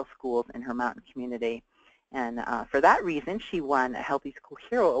by several schools in her mountain community. And for that reason, she won a Healthy School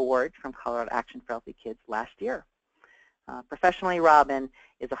Hero Award from Colorado Action for Healthy Kids last year. Professionally, Robin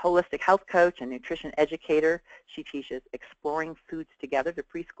is a holistic health coach and nutrition educator. She teaches Exploring Foods Together to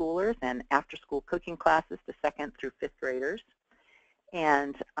preschoolers and after-school cooking classes to 2nd through 5th graders.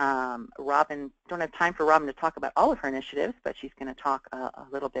 And don't have time for Robin to talk about all of her initiatives, but she's going to talk a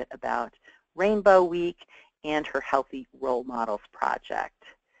little bit about Rainbow Week and her Healthy Role Models project.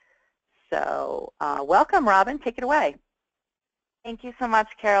 So welcome, Robin. Take it away. Thank you so much,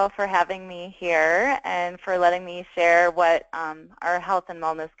 Carol, for having me here and for letting me share what our Health and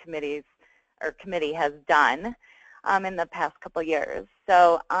Wellness Committee has done in the past couple years.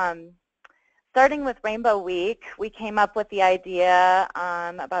 So starting with Rainbow Week, we came up with the idea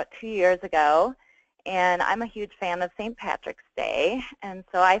about 2 years ago, and I'm a huge fan of St. Patrick's Day, and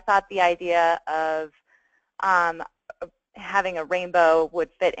so I thought the idea of having a rainbow would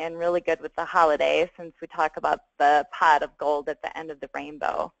fit in really good with the holiday, since we talk about the pot of gold at the end of the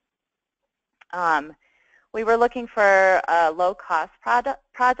rainbow. We were looking for a low-cost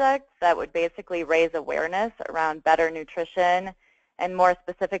project that would basically raise awareness around better nutrition and more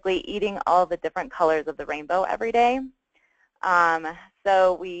specifically eating all the different colors of the rainbow every day.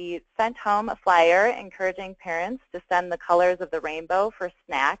 So we sent home a flyer encouraging parents to send the colors of the rainbow for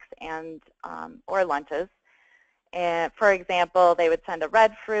snacks and or lunches. And for example, they would send a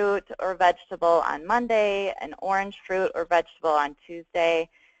red fruit or vegetable on Monday, an orange fruit or vegetable on Tuesday,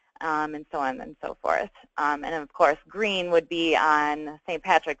 and so on and so forth. And of course, green would be on St.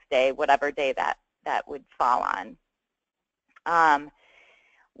 Patrick's Day, whatever day that would fall on.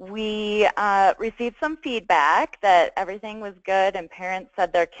 We received some feedback that everything was good, and parents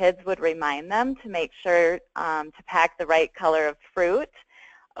said their kids would remind them to make sure to pack the right color of fruit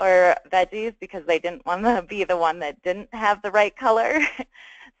or veggies because they didn't want to be the one that didn't have the right color.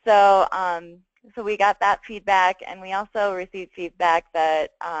 So we got that feedback, and we also received feedback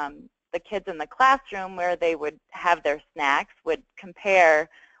that the kids in the classroom where they would have their snacks would compare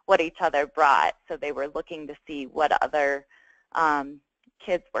what each other brought. So they were looking to see what other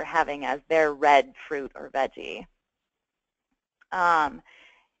kids were having as their red fruit or veggie.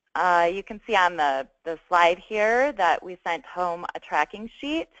 You can see on the slide here that we sent home a tracking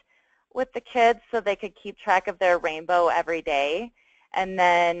sheet with the kids so they could keep track of their rainbow every day. And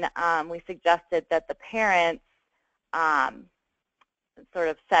then we suggested that the parents sort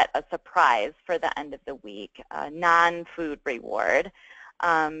of set a surprise for the end of the week, a non-food reward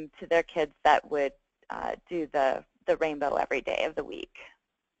to their kids that would do the rainbow every day of the week.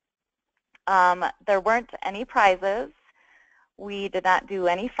 There weren't any prizes. We did not do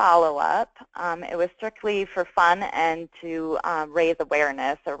any follow-up. It was strictly for fun and to raise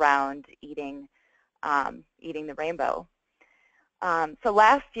awareness around eating the rainbow. So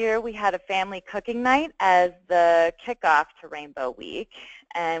last year we had a family cooking night as the kickoff to Rainbow Week,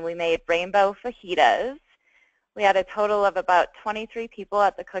 and we made rainbow fajitas. We had a total of about 23 people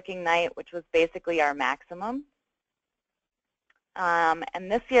at the cooking night, which was basically our maximum.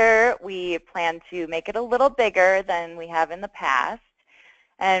 And this year we plan to make it a little bigger than we have in the past,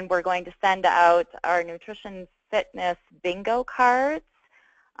 and we're going to send out our nutrition fitness bingo cards.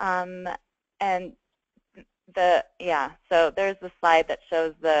 And so there's the slide that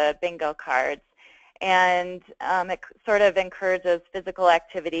shows the bingo cards. And it sort of encourages physical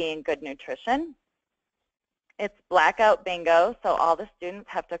activity and good nutrition. It's blackout bingo, so all the students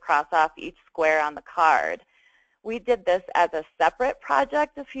have to cross off each square on the card. We did this as a separate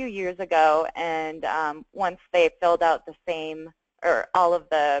project a few years ago, and once they filled out the same, or all of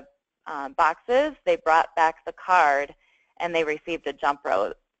the boxes, they brought back the card and they received a jump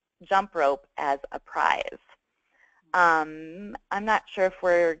rope as a prize. I'm not sure if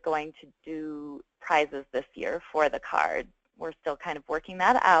we're going to do prizes this year for the card. We're still kind of working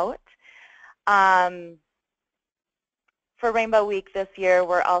that out. For Rainbow Week this year,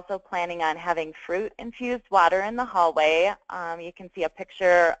 we're also planning on having fruit-infused water in the hallway. You can see a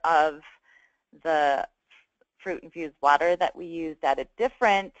picture of the fruit-infused water that we used at a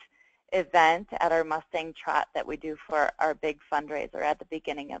different event at our Mustang Trot that we do for our big fundraiser at the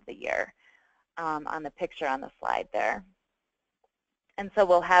beginning of the year, on the picture on the slide there. And so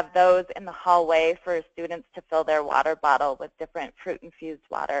we'll have those in the hallway for students to fill their water bottle with different fruit-infused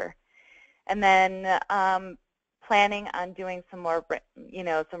water. And then planning on doing some more,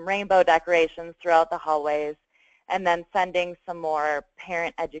 some rainbow decorations throughout the hallways, and then sending some more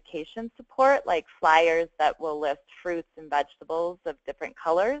parent education support, like flyers that will list fruits and vegetables of different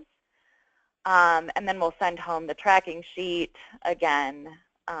colors. And then we'll send home the tracking sheet again,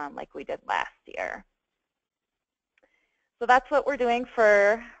 like we did last year. So that's what we're doing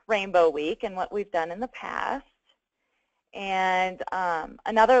for Rainbow Week and what we've done in the past. And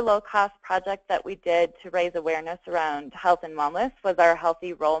another low-cost project that we did to raise awareness around health and wellness was our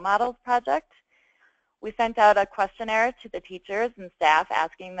Healthy Role Models project. We sent out a questionnaire to the teachers and staff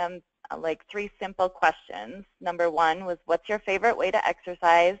asking them like 3 simple questions. Number 1 was, what's your favorite way to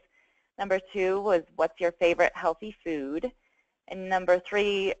exercise? Number 2 was, what's your favorite healthy food? And number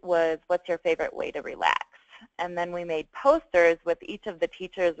 3 was, what's your favorite way to relax? And then we made posters with each of the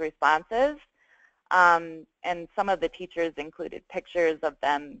teachers' responses. And some of the teachers included pictures of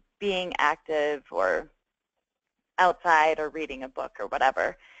them being active or outside or reading a book or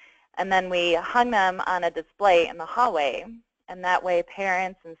whatever. And then we hung them on a display in the hallway. And that way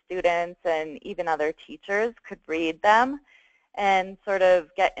parents and students and even other teachers could read them and sort of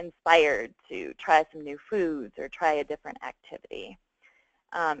get inspired to try some new foods or try a different activity.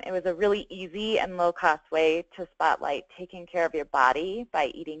 It was a really easy and low-cost way to spotlight taking care of your body by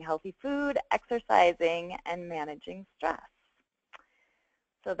eating healthy food, exercising, and managing stress.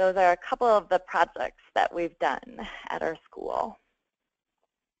 So those are a couple of the projects that we've done at our school.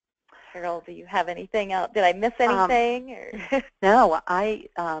 Carol, do you have anything else? Did I miss anything? No,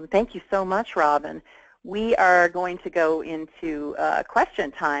 thank you so much, Robin. We are going to go into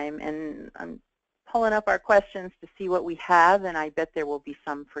question time, and I'm pulling up our questions to see what we have, and I bet there will be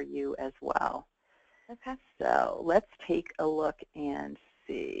some for you as well. Okay. So let's take a look and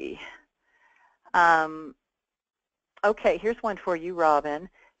see. Okay, here's one for you, Robin.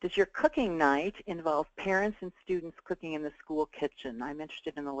 Does your cooking night involve parents and students cooking in the school kitchen? I'm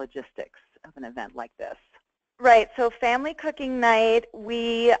interested in the logistics of an event like this. Right, so family cooking night,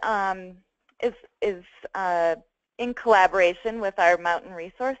 we is in collaboration with our Mountain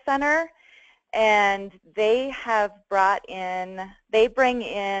Resource Center. And they have bring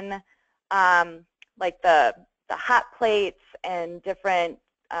in like the hot plates and different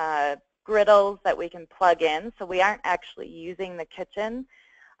griddles that we can plug in. So we aren't actually using the kitchen.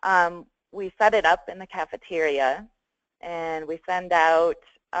 We set it up in the cafeteria, and we send out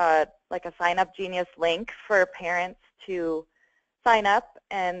like a Sign Up Genius link for parents to sign up,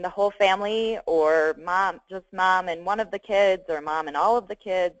 and the whole family, or just mom and one of the kids, or mom and all of the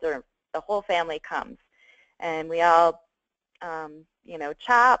kids, or the whole family comes, and we all,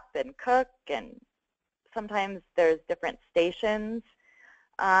 chop and cook, and sometimes there's different stations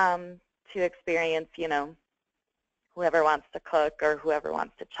to experience, whoever wants to cook or whoever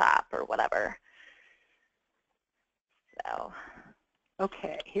wants to chop or whatever. So,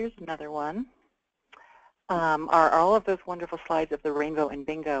 okay, here's another one. Are all of those wonderful slides of the rainbow and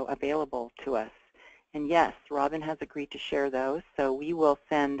bingo available to us? And yes, Robin has agreed to share those, so we will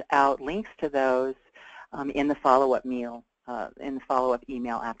send out links to those in the follow-up email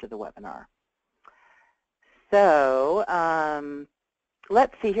after the webinar. So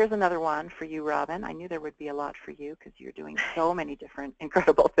let's see, here's another one for you, Robin. I knew there would be a lot for you because you're doing so many different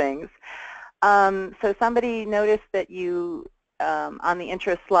incredible things. So somebody noticed that you, on the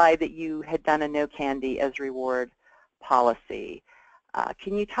interest slide, that you had done a no candy as reward policy.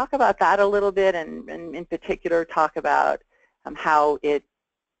 Can you talk about that a little bit, and in particular talk about how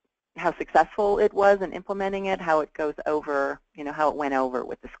successful it was in implementing it, how it goes over, how it went over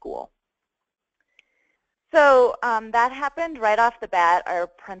with the school? So that happened right off the bat. Our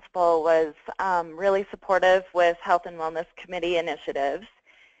principal was really supportive with Health and Wellness Committee initiatives,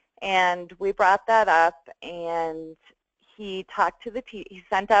 and we brought that up, and he talked to he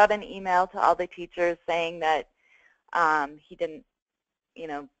sent out an email to all the teachers saying that he didn't,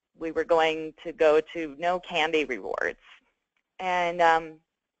 we were going to go to no candy rewards. And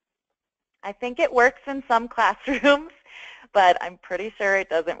I think it works in some classrooms, but I'm pretty sure it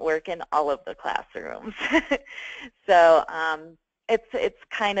doesn't work in all of the classrooms. So it's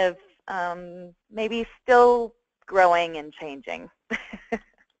kind of maybe still growing and changing.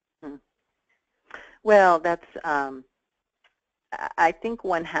 Well, that's, I think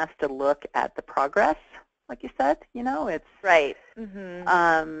one has to look at the progress, like you said, it's right.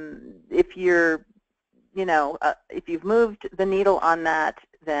 If you're, if you've moved the needle on that,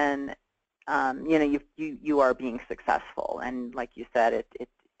 then you are being successful. And like you said, it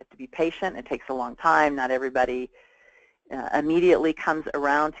to be patient. It takes a long time. Not everybody immediately comes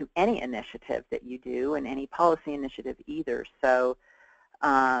around to any initiative that you do, and any policy initiative either. So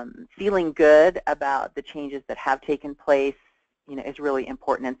feeling good about the changes that have taken place, is really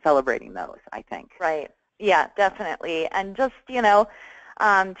important, and celebrating those, I think. Right. Yeah, definitely. And just,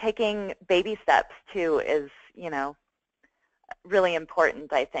 taking baby steps too is, really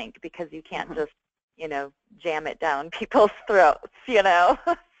important, I think, because you can't just, jam it down people's throats,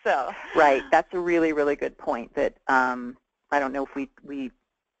 So. Right. That's a really, really good point that I don't know if we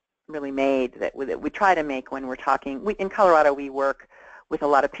really made, that we try to make when we're talking. In Colorado, we work with a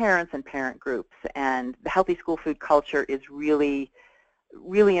lot of parents and parent groups, and the healthy school food culture is really,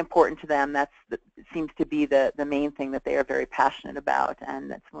 really important to them. It seems to be the main thing that they are very passionate about, and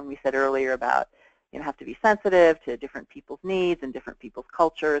that's when we said earlier about have to be sensitive to different people's needs and different people's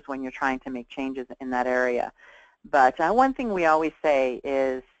cultures when you're trying to make changes in that area. But one thing we always say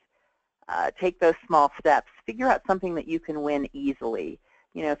is take those small steps. Figure out something that you can win easily.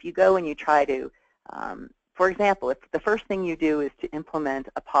 If you go and you try to, for example, if the first thing you do is to implement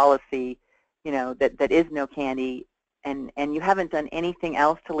a policy, that is no candy, and you haven't done anything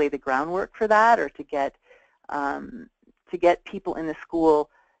else to lay the groundwork for that, or to get people in the school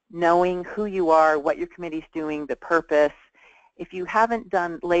knowing who you are, what your committee's doing, the purpose. If you haven't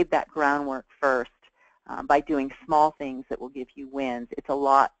laid that groundwork first by doing small things that will give you wins, it's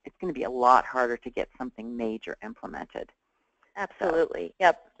going to be a lot harder to get something major implemented. Absolutely. So,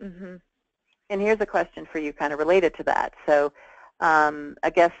 yep. Mm-hmm. And here's a question for you kind of related to that. So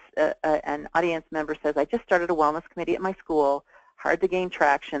I guess an audience member says, I just started a wellness committee at my school. Hard to gain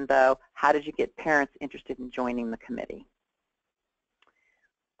traction, though. How did you get parents interested in joining the committee?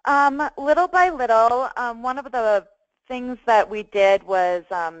 Little by little. One of the things that we did was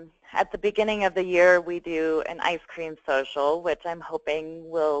at the beginning of the year we do an ice cream social, which I'm hoping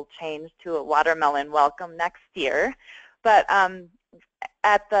will change to a watermelon welcome next year. But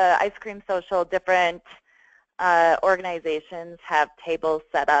at the ice cream social, different organizations have tables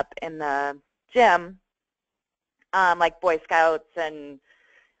set up in the gym, like Boy Scouts and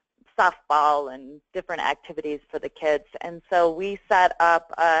softball and different activities for the kids. And so we set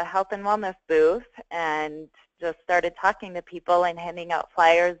up a health and wellness booth and just started talking to people and handing out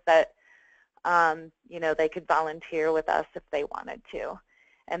flyers that they could volunteer with us if they wanted to.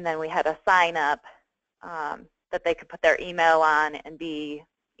 And then we had a sign up that they could put their email on and be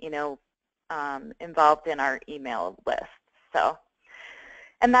involved in our email list. So,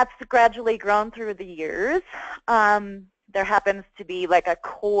 and that's gradually grown through the years. There happens to be like a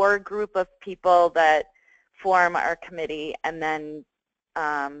core group of people that form our committee, and then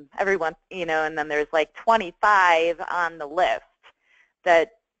everyone, and then there's like 25 on the list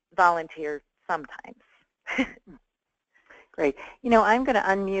that volunteer sometimes. Great. I'm going to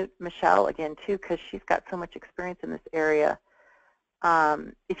unmute Michelle again, too, because she's got so much experience in this area.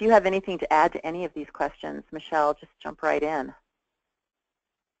 If you have anything to add to any of these questions, Michelle, just jump right in,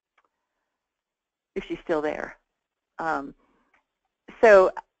 if she's still there.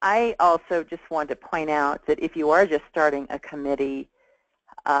 So I also just want to point out that if you are just starting a committee,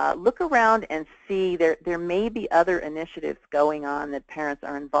 look around and see there may be other initiatives going on that parents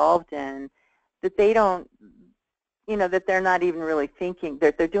are involved in that they don't, that they're not even really thinking,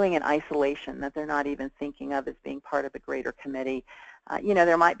 they're doing in isolation, that they're not even thinking of as being part of a greater committee.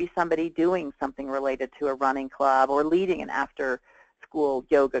 There might be somebody doing something related to a running club or leading an after-school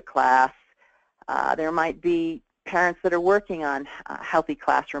yoga class. There might be parents that are working on healthy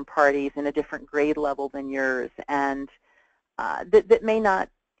classroom parties in a different grade level than yours, and that may not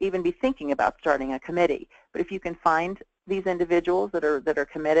even be thinking about starting a committee. But if you can find these individuals that are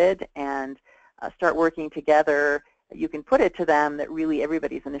committed and start working together, you can put it to them that really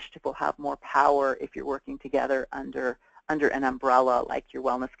everybody's initiative will have more power if you're working together under an umbrella like your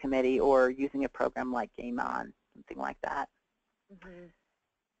wellness committee or using a program like Game On, something like that. Mm-hmm.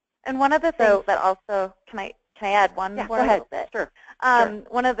 And one of the things that also, can I add one more little bit? Sure.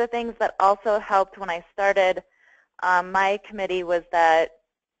 One of the things that also helped when I started my committee was that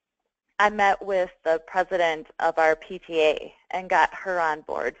I met with the president of our PTA and got her on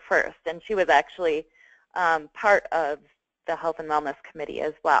board first, and she was actually part of the Health and Wellness Committee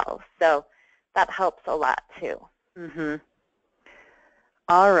as well. So that helps a lot too. Mm-hmm.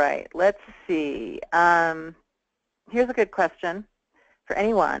 All right, let's see. Here's a good question for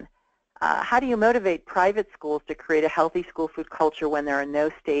anyone. How do you motivate private schools to create a healthy school food culture when there are no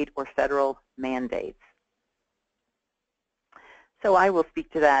state or federal mandates? So I will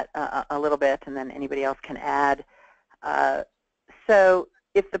speak to that a little bit, and then anybody else can add. So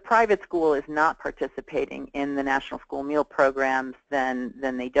if the private school is not participating in the National School Meal Programs, then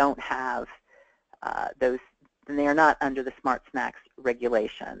they don't have those, then they are not under the Smart Snacks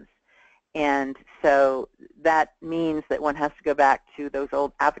regulations. And so that means that one has to go back to those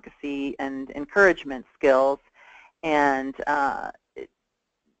old advocacy and encouragement skills and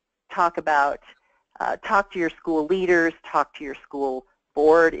talk to your school leaders, talk to your school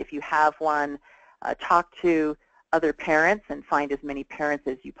board if you have one, talk to other parents and find as many parents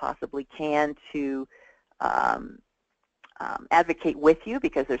as you possibly can to advocate with you,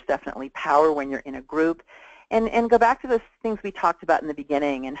 because there's definitely power when you're in a group. And go back to those things we talked about in the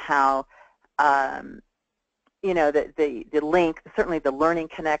beginning and how the link, certainly the learning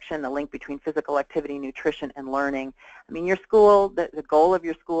connection, the link between physical activity, nutrition, and learning. I mean, your school, the goal of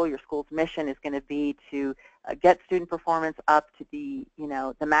your school's mission is going to be to get student performance up to the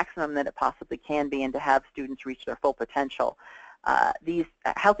maximum that it possibly can be, and to have students reach their full potential. These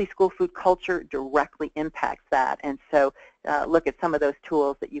healthy school food culture directly impacts that, and so look at some of those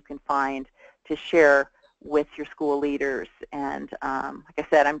tools that you can find to share with your school leaders. And like I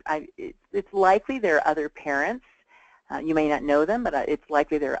said, it's likely there are other parents. You may not know them, but it's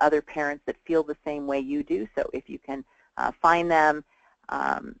likely there are other parents that feel the same way you do. So if you can find them,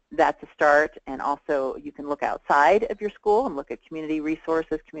 that's a start. And also you can look outside of your school and look at community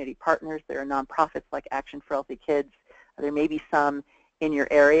resources, community partners. There are nonprofits like Action for Healthy Kids. There may be some in your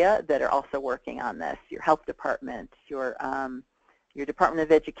area that are also working on this. Your health department, your Department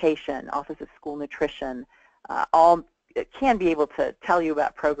of Education, Office of School Nutrition, all can be able to tell you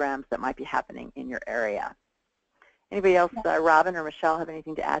about programs that might be happening in your area. Anybody else, Robin or Michelle, have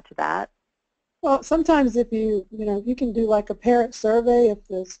anything to add to that? Well, sometimes if you can do like a parent survey, if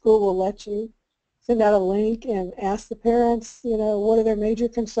the school will let you send out a link and ask the parents, what are their major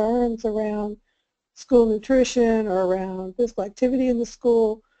concerns around school nutrition or around physical activity in the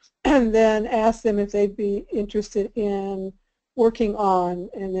school, and then ask them if they'd be interested in working on,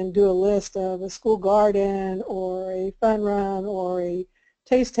 and then do a list of a school garden or a fun run or a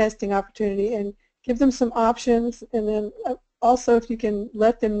taste testing opportunity, and give them some options. And then also, if you can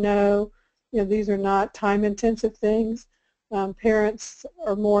let them know, these are not time-intensive things. Parents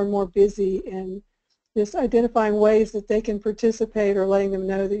are more and more busy, and just identifying ways that they can participate, or letting them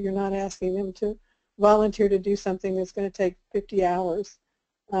know that you're not asking them to volunteer to do something that's going to take 50 hours.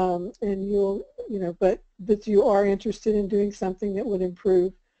 And you'll, but you are interested in doing something that would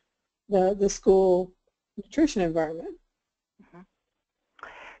improve the school nutrition environment. Mm-hmm.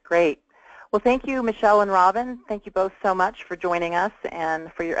 Great. Well, thank you, Michelle and Robin. Thank you both so much for joining us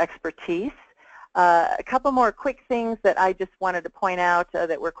and for your expertise. A couple more quick things that I just wanted to point out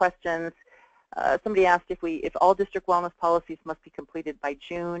that were questions. Somebody asked if all district wellness policies must be completed by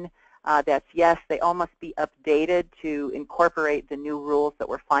June. That's yes. They all must be updated to incorporate the new rules that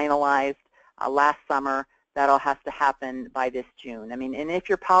were finalized last summer. That all has to happen by this June. I mean, and if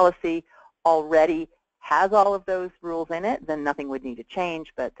your policy already has all of those rules in it, then nothing would need to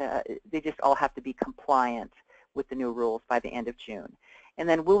change, but they just all have to be compliant with the new rules by the end of June. And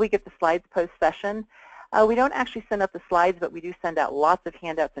then will we get the slides post-session? We don't actually send out the slides, but we do send out lots of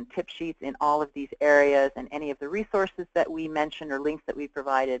handouts and tip sheets in all of these areas, and any of the resources that we mentioned or links that we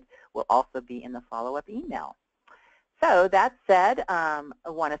provided will also be in the follow-up email. So that said, I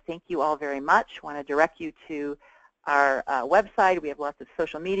want to thank you all very much. I want to direct you to our website. We have lots of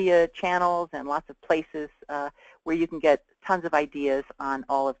social media channels and lots of places where you can get tons of ideas on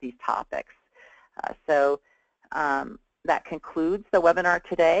all of these topics. That concludes the webinar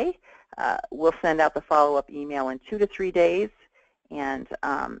today. We'll send out the follow-up email in 2 to 3 days. And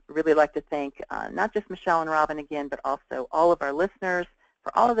really like to thank not just Michelle and Robin again, but also all of our listeners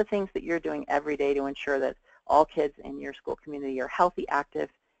for all of the things that you're doing every day to ensure that all kids in your school community are healthy, active,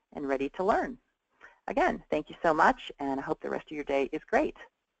 and ready to learn. Again, thank you so much, and I hope the rest of your day is great.